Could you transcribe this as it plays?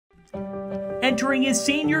entering his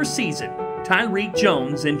senior season, Tyrique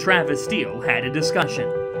Jones and Travis Steele had a discussion.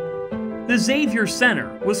 The Xavier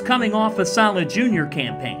center was coming off a solid junior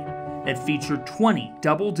campaign that featured 20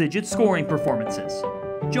 double-digit scoring performances.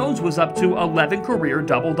 Jones was up to 11 career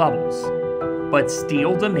double-doubles, but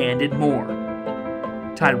Steele demanded more.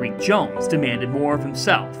 Tyrique Jones demanded more of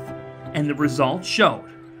himself, and the results showed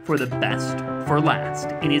for the best for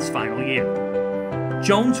last in his final year.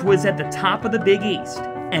 Jones was at the top of the Big East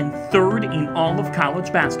and third in all of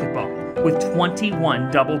college basketball with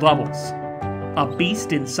 21 double-doubles. A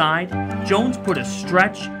beast inside, Jones put a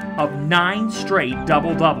stretch of 9 straight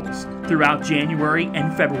double-doubles throughout January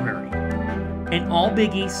and February. An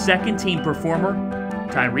All-Big East second-team performer,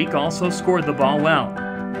 Tyrique also scored the ball well,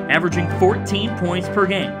 averaging 14 points per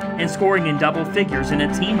game and scoring in double figures in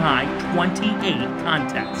a team-high 28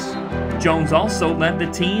 contests. Jones also led the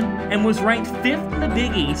team and was ranked 5th in the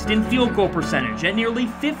Big East in field goal percentage at nearly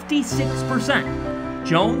 56%.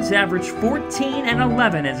 Jones averaged 14 and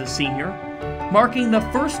 11 as a senior, marking the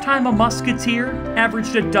first time a Musketeer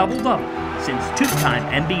averaged a double-double since two-time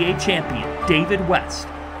NBA champion David West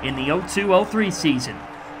in the 02-03 season,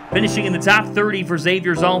 finishing in the top 30 for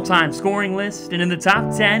Xavier's all-time scoring list and in the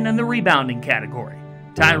top 10 in the rebounding category.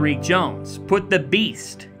 Tyrique Jones put the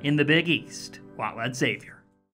beast in the Big East while at Xavier.